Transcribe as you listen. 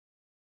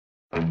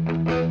He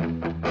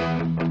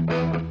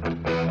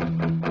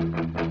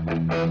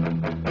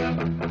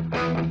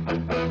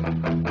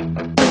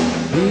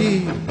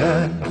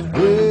has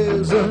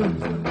risen.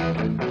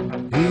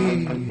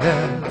 He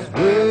has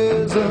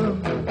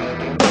risen.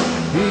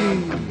 He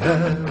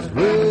has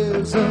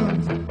risen.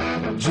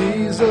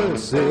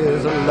 Jesus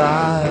is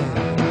alive.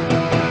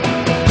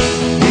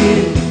 He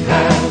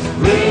has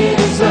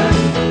risen.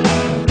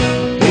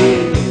 He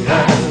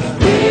has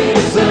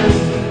risen.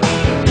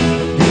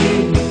 He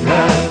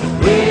has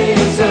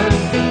risen.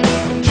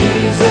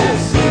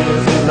 Jesus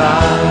is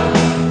alive.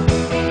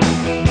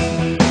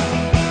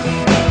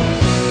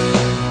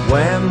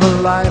 When the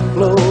life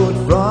flowed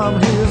from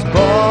his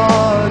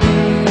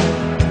body,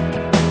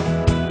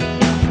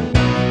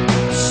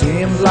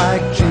 seemed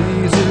like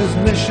Jesus'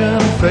 mission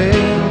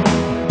failed.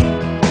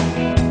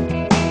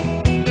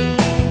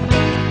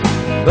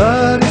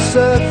 But his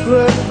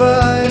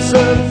sacrifice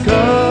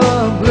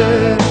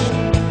accomplished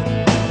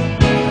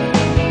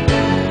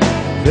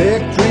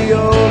victory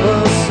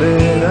over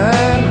sin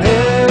and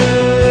hell.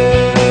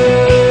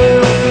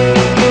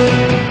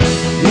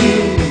 He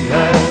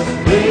has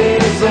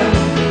risen.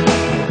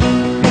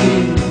 He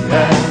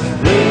has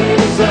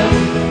risen.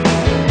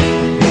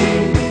 He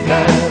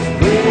has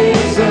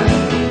risen.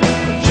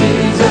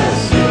 Jesus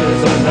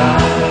is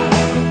alive.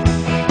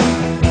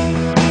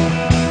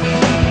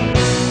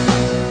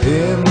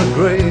 In the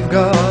grave,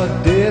 God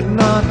did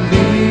not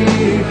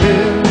leave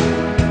him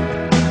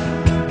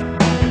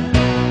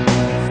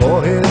for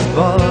his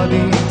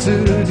body to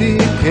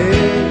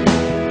decay.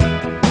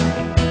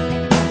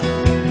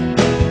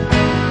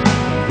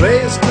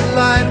 Raised to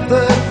life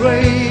the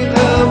great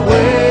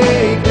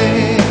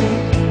awakening.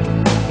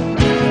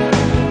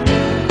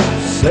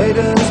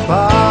 Satan's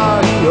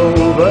power he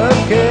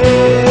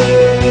overcame.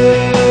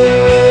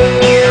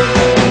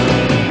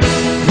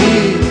 He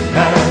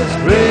has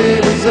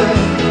risen.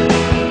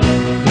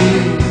 He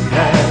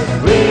has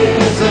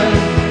risen.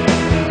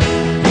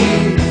 He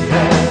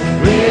has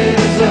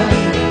risen.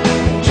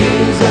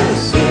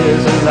 Jesus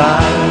is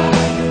alive.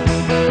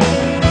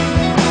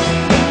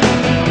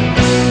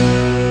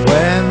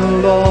 When the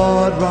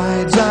Lord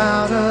rides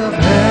out of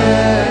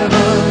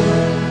heaven,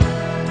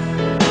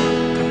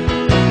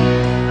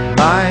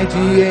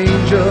 mighty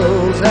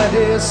angels at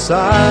his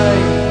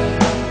side,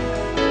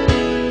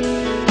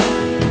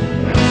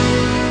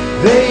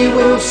 they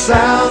will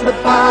sound the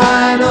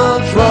final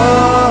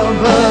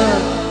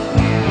trumpet.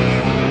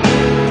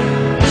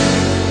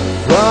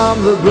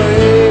 From the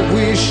grave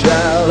we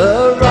shall